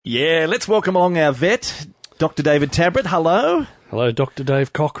Yeah, let's welcome along our vet, Dr. David Tabrett. Hello. Hello, Dr.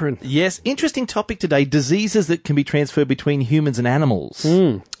 Dave Cochrane. Yes, interesting topic today, diseases that can be transferred between humans and animals.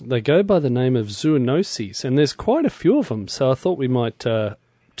 They go by the name of zoonoses, and there's quite a few of them, so I thought we might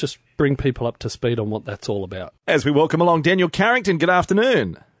just bring people up to speed on what that's all about. As we welcome along Daniel Carrington, good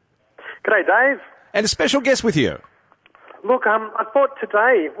afternoon. G'day, Dave. And a special guest with you. Look, I thought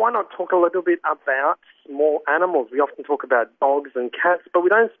today, why not talk a little bit about small animals? We often talk about dogs and cats, but we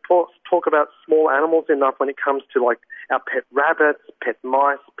don't talk about small animals enough when it comes to, like, our pet rabbits, pet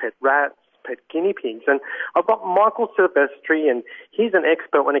mice, pet rats, pet guinea pigs. And I've got Michael Silvestri, and he's an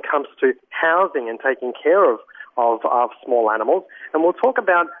expert when it comes to housing and taking care of small animals. And we'll talk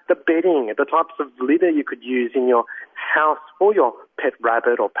about the bedding, the types of litter you could use in your house for your pet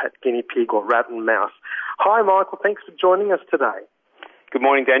rabbit or pet guinea pig or rat and mouse. Hi, Michael. Thanks for joining us today. Good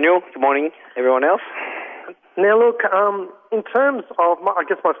morning, Daniel. Good morning, everyone else. Now, look, in terms of,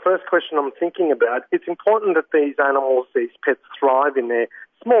 my first question I'm thinking about, it's important that these animals, these pets, thrive in their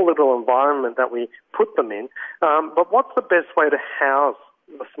small little environment that we put them in. But what's the best way to house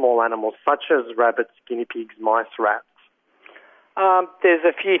the small animals, such as rabbits, guinea pigs, mice, rats? There's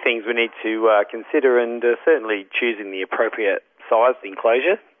a few things we need to consider, and certainly choosing the appropriate sized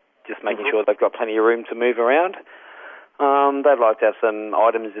enclosure, just making sure they've got plenty of room to move around. They'd like to have some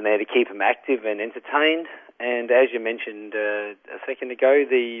items in there to keep them active and entertained. And as you mentioned a second ago,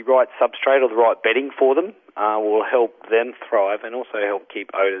 the right substrate or the right bedding for them will help them thrive and also help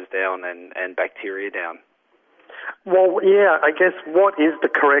keep odours down and bacteria down. Well, yeah, I guess what is the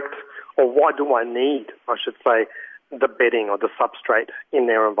correct, or why do I need, I should say, the bedding or the substrate in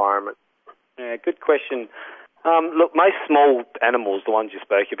their environment? Yeah, good question. Look, most small animals, the ones you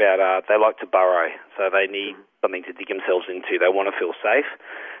spoke about, they like to burrow, so they need something to dig themselves into. They want to feel safe.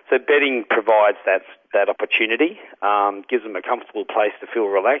 So bedding provides that opportunity, gives them a comfortable place to feel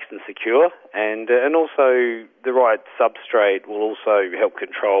relaxed and secure, and also the right substrate will also help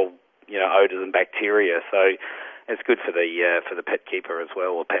control, odours and bacteria. So it's good for the pet keeper as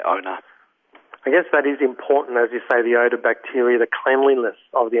well, or pet owner. I guess that is important, as you say, the odour, bacteria, the cleanliness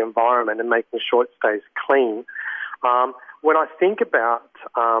of the environment and making sure it stays clean. When I think about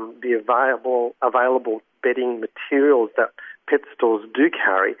the available bedding materials that pet stores do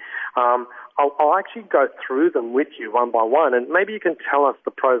carry, I'll actually go through them with you one by one, and maybe you can tell us the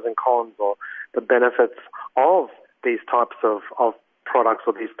pros and cons or the benefits of these types of products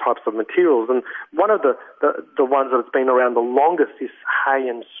or these types of materials. And one of the ones that's been around the longest is hay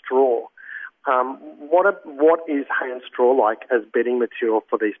and straw. What is hay and straw like as bedding material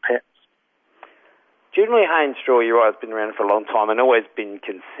for these pets? Generally, hay and straw, you're right, it's been around for a long time and always been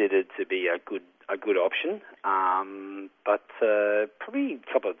considered to be a good option. But probably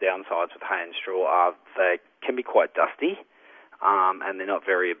a couple of downsides with hay and straw are they can be quite dusty and they're not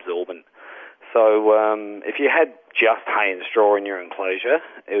very absorbent. So if you had just hay and straw in your enclosure,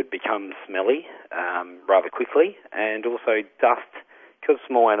 it would become smelly rather quickly, and also dust. Because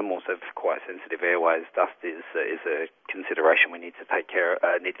small animals have quite sensitive airways, dust is a consideration we need to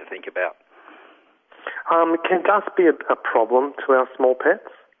think about. Can dust be a problem to our small pets?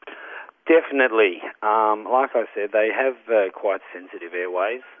 Definitely. Like I said, they have quite sensitive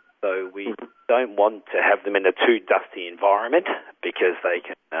airways, so we don't want to have them in a too dusty environment because they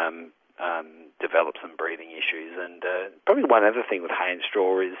can develop some breathing issues. And probably one other thing with hay and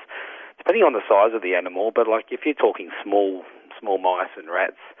straw is, depending on the size of the animal, but like if you're talking small mice and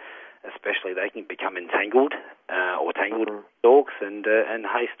rats, especially, they can become entangled or tangled stalks, and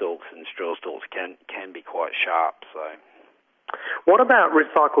hay stalks and straw stalks can be quite sharp. So, what about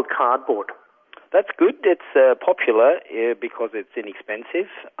recycled cardboard? That's good. It's popular because it's inexpensive.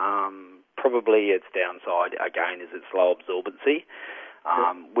 Probably its downside again is its low absorbency,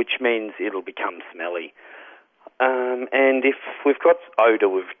 which means it'll become smelly. And if we've got odour,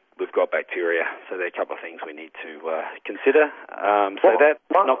 we've got bacteria, so there are a couple of things we need to consider.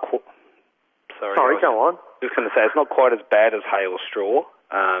 Sorry, go on. Just going to say, it's not quite as bad as hay or straw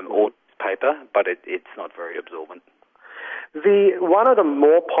or paper, but it's not very absorbent. One of the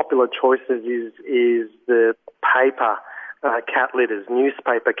more popular choices is the paper cat litters,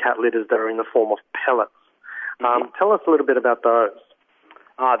 newspaper cat litters that are in the form of pellets. Tell us a little bit about those.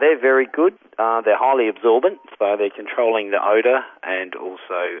 They're very good. They're highly absorbent, so they're controlling the odour and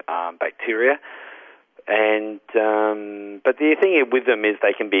also bacteria. But the thing with them is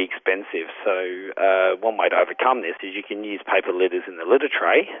they can be expensive. So one way to overcome this is you can use paper litters in the litter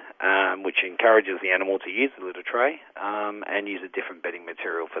tray, which encourages the animal to use the litter tray and use a different bedding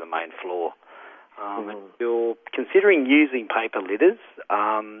material for the main floor. If you're considering using paper litters,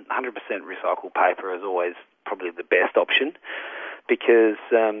 100% recycled paper is always probably the best option. because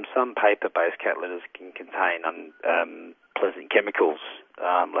some paper-based cat litters can contain unpleasant chemicals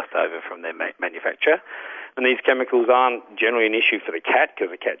left over from their manufacture. And these chemicals aren't generally an issue for the cat because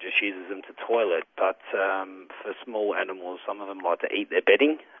the cat just uses them to toilet. But for small animals, some of them like to eat their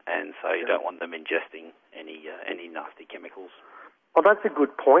bedding, and so you don't want them ingesting any nasty chemicals. Well, that's a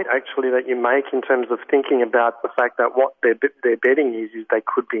good point, actually, that you make in terms of thinking about the fact that what their bedding is they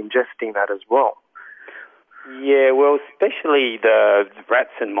could be ingesting that as well. Yeah, well, especially the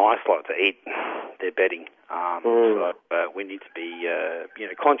rats and mice like to eat their bedding. So we need to be,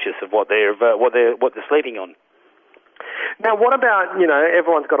 conscious of what they're sleeping on. Now, what about,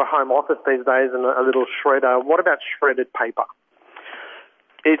 everyone's got a home office these days and a little shredder. What about shredded paper?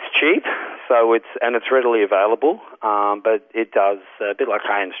 It's cheap, it's readily available, but it does, a bit like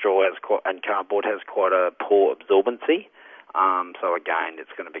hay and straw and cardboard, has quite a poor absorbency. So again,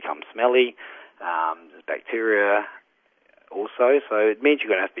 it's going to become smelly. There's bacteria also, so it means you're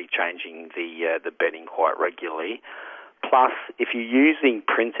going to have to be changing the bedding quite regularly. Plus, if you're using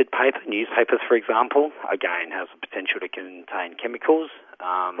printed paper, newspapers for example, again has the potential to contain chemicals,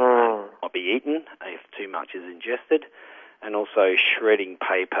 might be eaten if too much is ingested. And also shredding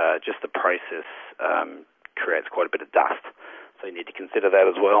paper, just the process creates quite a bit of dust. So you need to consider that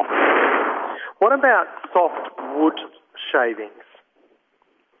as well. What about soft wood shavings?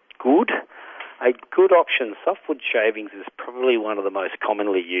 Good. A good option. Softwood shavings is probably one of the most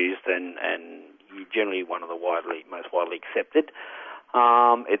commonly used and generally one of the most widely accepted.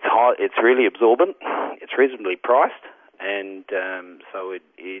 It's hot. It's really absorbent. It's reasonably priced, and so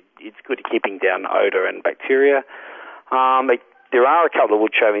it's good at keeping down odour and bacteria. There are a couple of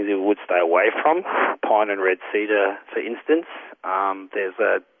wood shavings you would stay away from, pine and red cedar, for instance. There's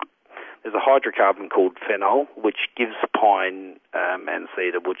a hydrocarbon called phenol, which gives pine and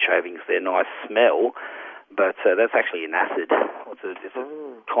cedar wood shavings their nice smell, but that's actually an acid. It's a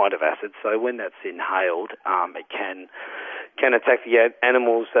kind of acid, so when that's inhaled, it can attack the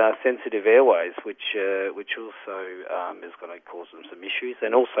animal's sensitive airways, which also is going to cause them some issues,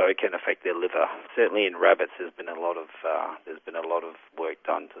 and also it can affect their liver. Certainly in rabbits, there's been a lot of work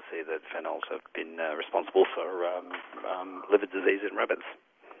done to see that phenols have been responsible for liver disease in rabbits.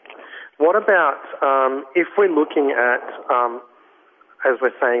 What about if we're looking at, as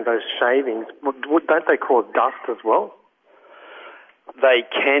we're saying, those shavings? Don't they cause dust as well? They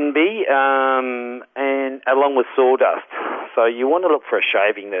can be, and along with sawdust. So you want to look for a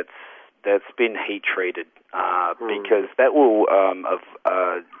shaving that's been heat treated, because that will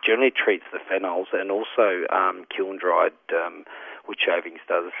generally treats the phenols, and also kiln dried wood shavings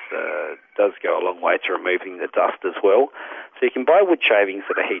does go a long way to removing the dust as well. So you can buy wood shavings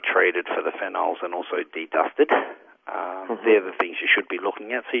that are heat treated for the phenols and also dedusted. They're the things you should be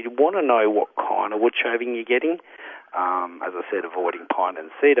looking at. So you want to know what kind of wood shaving you're getting. As I said, avoiding pine and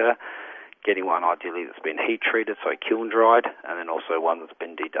cedar, getting one ideally that's been heat treated, so kiln dried, and then also one that's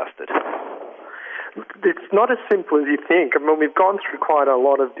been dedusted. It's not as simple as you think. I mean, we've gone through quite a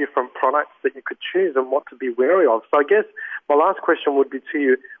lot of different products that you could choose and what to be wary of. So I guess my last question would be to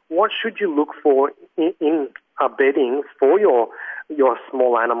you, what should you look for in bedding for your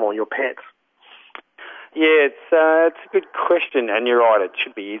small animal, your pet? Yeah, it's a good question, and you're right, it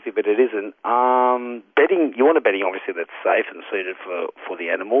should be easy, but it isn't. Bedding, you want a bedding obviously that's safe and suited for the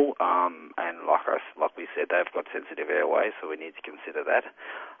animal, and like we said, they've got sensitive airways, so we need to consider that.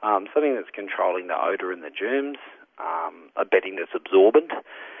 Something that's controlling the odour and the germs, a bedding that's absorbent,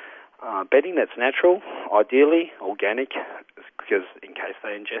 bedding that's natural, ideally organic, because in case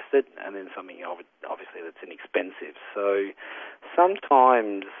they ingest it, and then something obviously that's inexpensive. So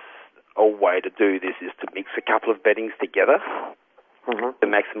sometimes a way to do this is to mix a couple of beddings together to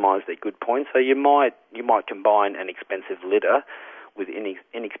maximise their good points. So you might combine an expensive litter with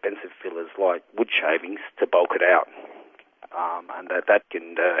inexpensive fillers like wood shavings to bulk it out, and that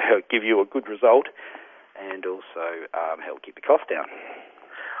can help give you a good result and also help keep the cost down.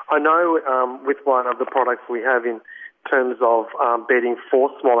 I know with one of the products we have in terms of bedding for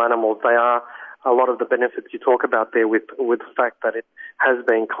small animals, they are a lot of the benefits you talk about there with the fact that it has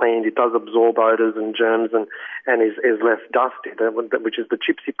been cleaned, it does absorb odours and germs and is less dusty, which is the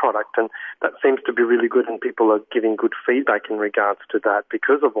Chipsy product, and that seems to be really good, and people are giving good feedback in regards to that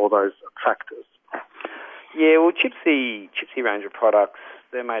because of all those factors. Yeah, well, Chipsy range of products,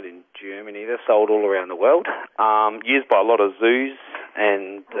 they're made in Germany. They're sold all around the world, used by a lot of zoos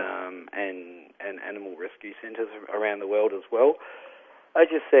and animal rescue centres around the world as well. As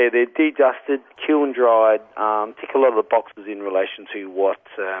you say, they're dedusted, kiln dried, tick a lot of the boxes in relation to what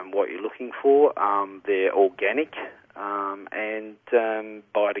you're looking for. They're organic and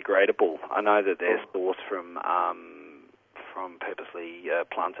biodegradable. I know that they're sourced from from purposely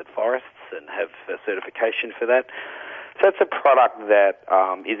planted forests and have certification for that. So it's a product that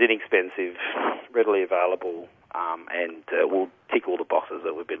is inexpensive, readily available, and will tick all the boxes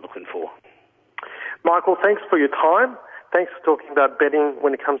that we've been looking for. Michael, thanks for your time. Thanks for talking about bedding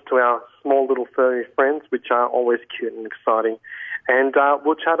when it comes to our small little furry friends, which are always cute and exciting. And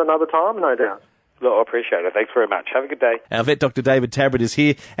we'll chat another time, no doubt. Well, I appreciate it. Thanks very much. Have a good day. Our vet, Dr. David Tabrett, is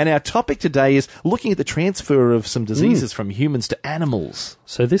here, and our topic today is looking at the transfer of some diseases from humans to animals.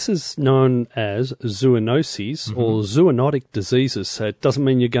 So this is known as zoonoses or zoonotic diseases. So it doesn't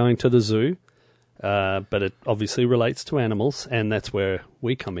mean you're going to the zoo, but it obviously relates to animals, and that's where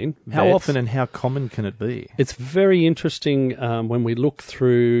we come in. How Vets. often and how common can it be? It's very interesting when we look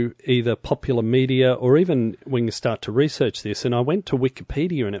through either popular media or even when you start to research this. And I went to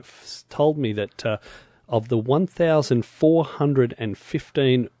Wikipedia and it told me that of the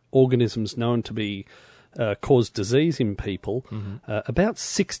 1,415 organisms known to be cause disease in people, about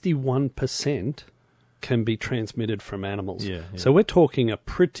 61% can be transmitted from animals. Yeah. So we're talking a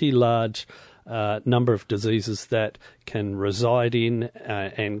pretty large number of diseases that can reside in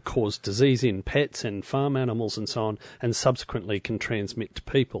and cause disease in pets and farm animals and so on, and subsequently can transmit to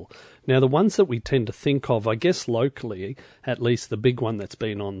people. Now, the ones that we tend to think of, I guess locally, at least the big one that's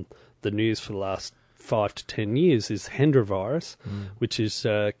been on the news for the last 5 to 10 years is Hendra virus, which is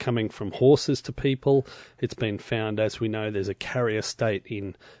coming from horses to people. It's been found, as we know, there's a carrier state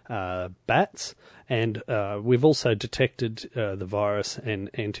in bats, and we've also detected the virus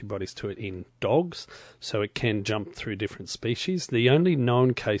and antibodies to it in dogs, so it can jump through different species. The only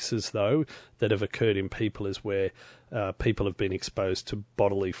known cases, though, that have occurred in people is where people have been exposed to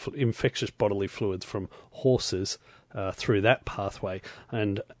infectious bodily fluids from horses through that pathway.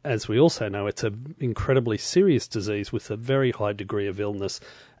 And as we also know, it's an incredibly serious disease with a very high degree of illness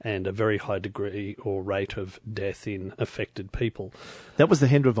and a very high degree or rate of death in affected people. That was the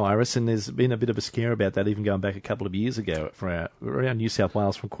Hendra virus, and there's been a bit of a scare about that even going back a couple of years ago around New South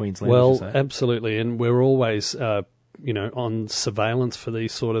Wales from Queensland. Well, absolutely, and we're always on surveillance for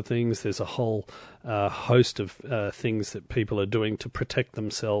these sort of things. There's a whole host of things that people are doing to protect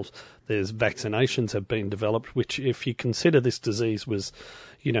themselves. There's vaccinations have been developed, which if you consider this disease was,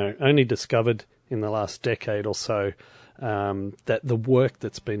 only discovered in the last decade or so, that the work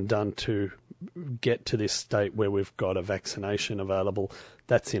that's been done to get to this state where we've got a vaccination available,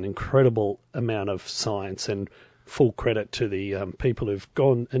 that's an incredible amount of science, and full credit to the people who've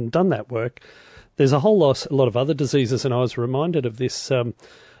gone and done that work. There's a lot of other diseases, and I was reminded of this.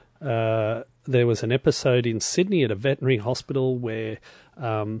 There was an episode in Sydney at a veterinary hospital where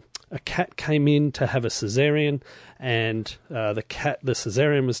a cat came in to have a caesarean, and the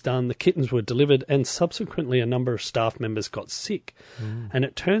caesarean was done, the kittens were delivered, and subsequently a number of staff members got sick. And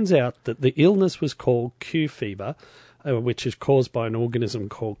it turns out that the illness was called Q fever, which is caused by an organism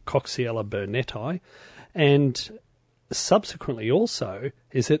called Coxiella burnetii, and subsequently also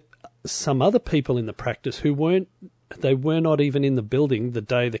is that some other people in the practice who were not even in the building the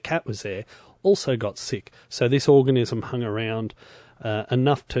day the cat was there also got sick. So this organism hung around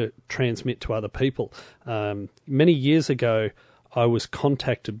enough to transmit to other people. Many years ago, I was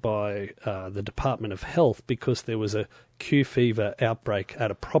contacted by the Department of Health because there was a Q fever outbreak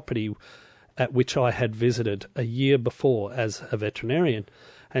at a property at which I had visited a year before as a veterinarian.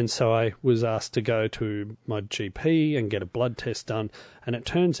 And so I was asked to go to my GP and get a blood test done. And it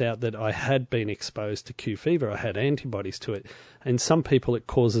turns out that I had been exposed to Q fever. I had antibodies to it. In some people, it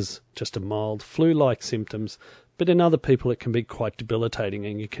causes just a mild flu-like symptoms. But in other people, it can be quite debilitating,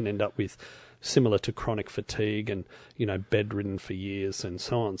 and you can end up with similar to chronic fatigue and, bedridden for years and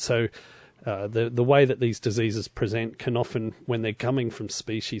so on. So the way that these diseases present can often, when they're coming from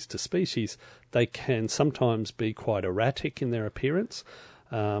species to species, they can sometimes be quite erratic in their appearance.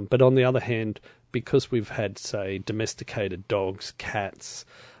 But on the other hand, because we've had, say, domesticated dogs, cats,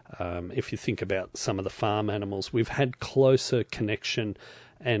 if you think about some of the farm animals, we've had closer connection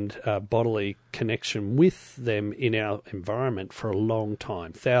and bodily connection with them in our environment for a long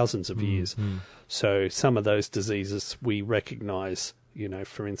time, thousands of years. So some of those diseases we recognise,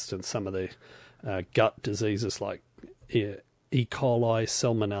 for instance, some of the gut diseases like E. coli,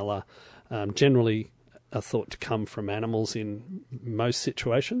 salmonella, generally are thought to come from animals in most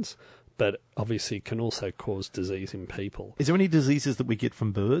situations, but obviously can also cause disease in people. Is there any diseases that we get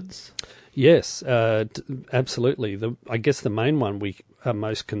from birds? Yes, absolutely. I guess the main one we are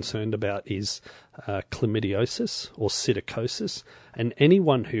most concerned about is chlamydiosis or psittacosis, and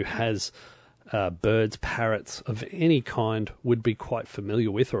anyone who has birds, parrots of any kind would be quite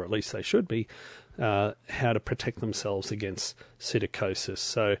familiar with, or at least they should be, how to protect themselves against psittacosis.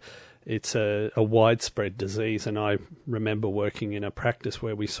 So it's a widespread disease. And I remember working in a practice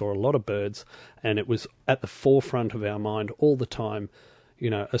where we saw a lot of birds, and it was at the forefront of our mind all the time.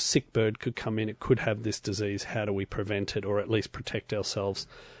 A sick bird could come in, it could have this disease. How do we prevent it, or at least protect ourselves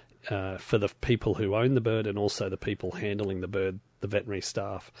for the people who own the bird and also the people handling the bird, the veterinary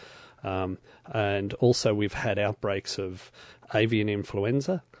staff. And also we've had outbreaks of avian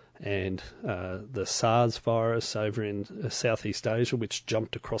influenza and the SARS virus over in Southeast Asia, which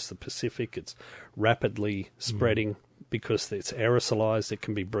jumped across the Pacific. It's rapidly spreading because it's aerosolized, it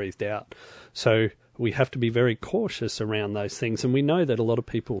can be breathed out. So we have to be very cautious around those things. And we know that a lot of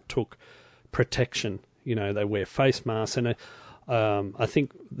people took protection. They wear face masks. And I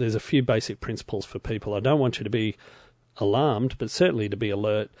think there's a few basic principles for people. I don't want you to be alarmed, but certainly to be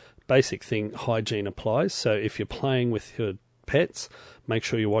alert. Basic thing, hygiene applies. So if you're playing with your pets, make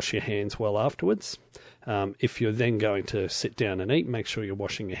sure you wash your hands well afterwards. If you're then going to sit down and eat, make sure you're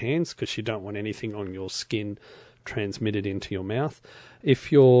washing your hands, because you don't want anything on your skin transmitted into your mouth.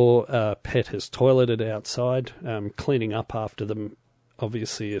 If your pet has toileted outside, cleaning up after them,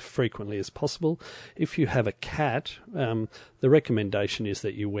 obviously, as frequently as possible. If you have a cat, the recommendation is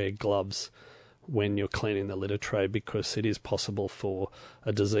that you wear gloves when you're cleaning the litter tray, because it is possible for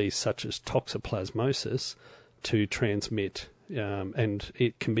a disease such as toxoplasmosis to transmit, and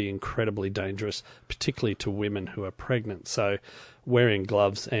it can be incredibly dangerous, particularly to women who are pregnant. So wearing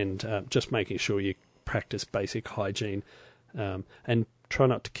gloves and just making sure you practice basic hygiene, and try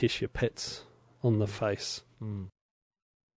not to kiss your pets on the face.